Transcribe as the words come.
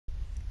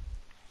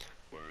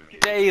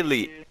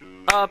daily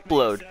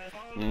upload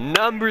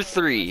number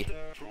 3.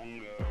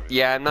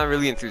 Yeah, I'm not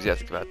really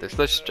enthusiastic about this.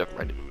 Let's just jump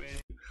right in.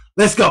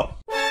 Let's go!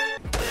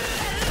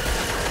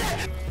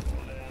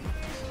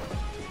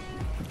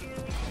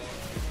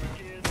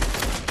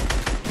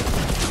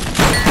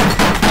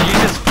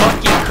 Jesus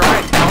fucking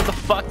Christ, calm the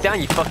fuck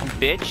down, you fucking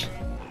bitch.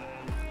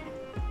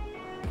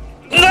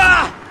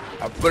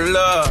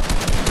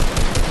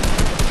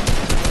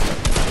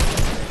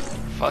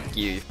 Fuck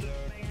you.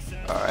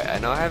 Alright, I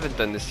know I haven't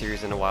done this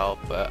series in a while,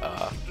 but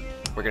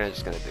we're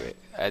just gonna do it.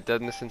 I've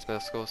done this since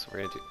middle school, so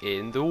we're gonna do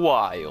In the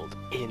Wild.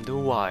 In the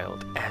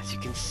Wild. As you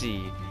can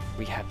see,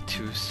 we have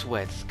 2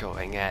 sweats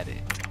going at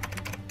it.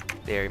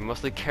 They are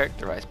mostly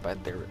characterized by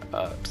their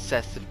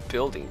obsessive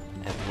building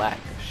and lack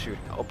of shooting.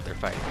 Oh, they're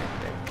fighting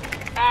right there.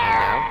 And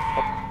now,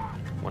 oh,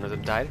 one of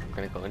them died. We're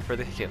gonna go in for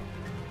the kill.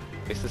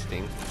 Face this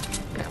thing,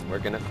 and we're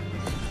gonna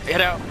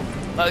get out.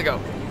 Let's go.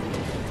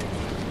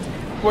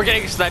 We're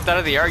getting sniped out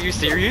of the air. Are you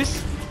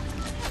serious?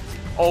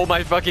 Oh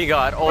my fucking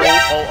god. Oh.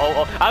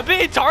 I'm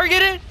being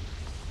targeted!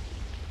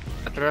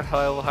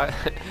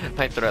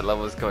 My threat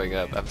level is going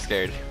up. I'm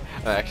scared.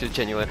 I'm actually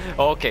genuine.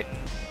 Oh, okay.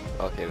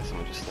 Okay,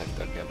 someone just sniped.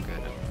 Okay, I'm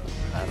good.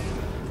 I don't know.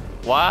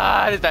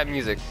 What is that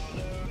music?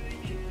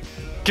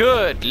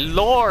 Good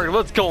lord,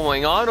 what's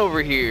going on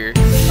over here?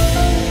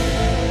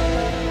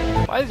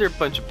 Why is there a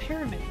bunch of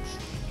pyramids?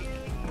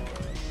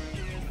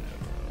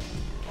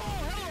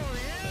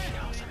 He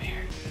knows I'm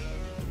here.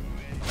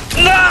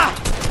 Nah!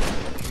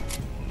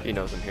 He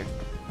knows I'm here.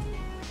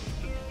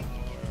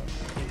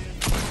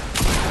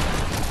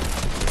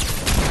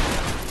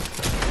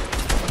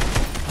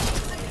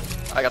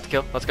 I got the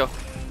kill. Let's go.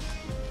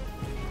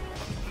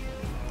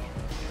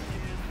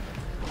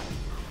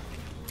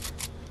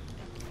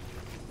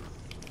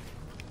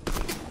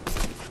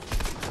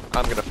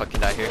 I'm gonna fucking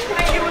die here.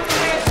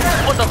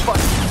 What the fuck?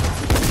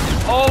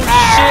 Oh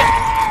shit!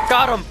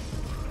 Got him!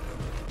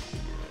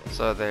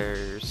 So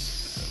there's...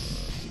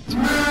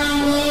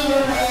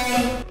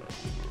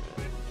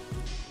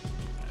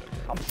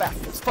 I'm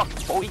fast as fuck,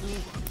 boy.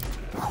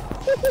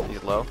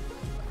 He's low.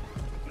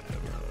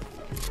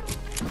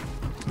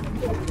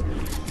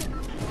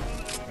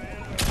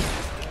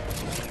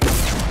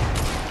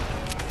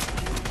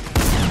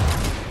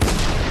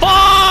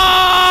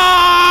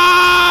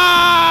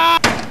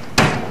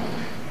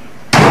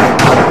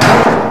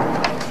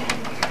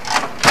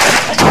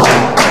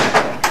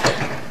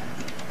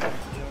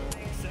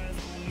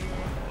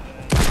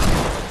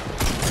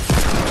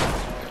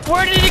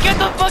 Where did he get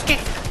the fucking...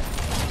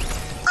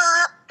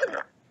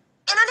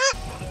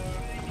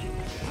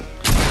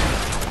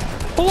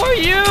 Who are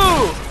you?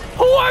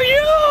 Who are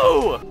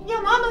you?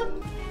 Your mama.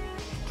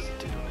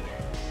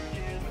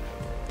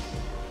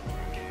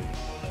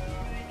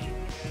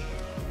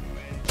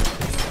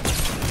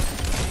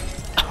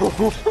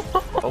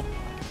 Oh.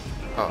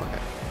 Oh, okay.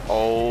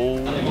 Oh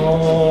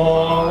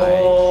my.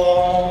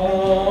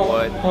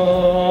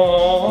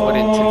 What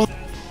into...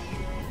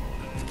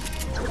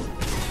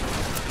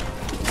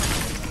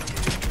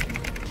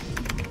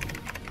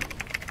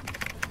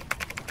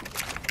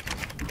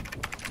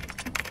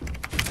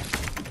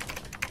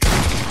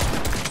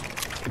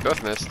 We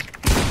both missed.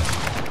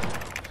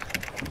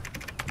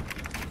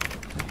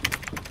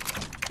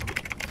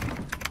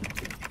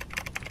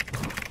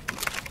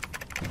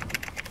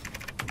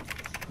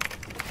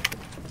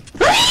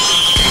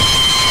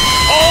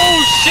 Oh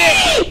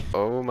shit!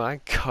 Oh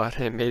my god,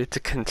 I made it to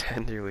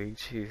Contender League,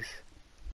 jeez.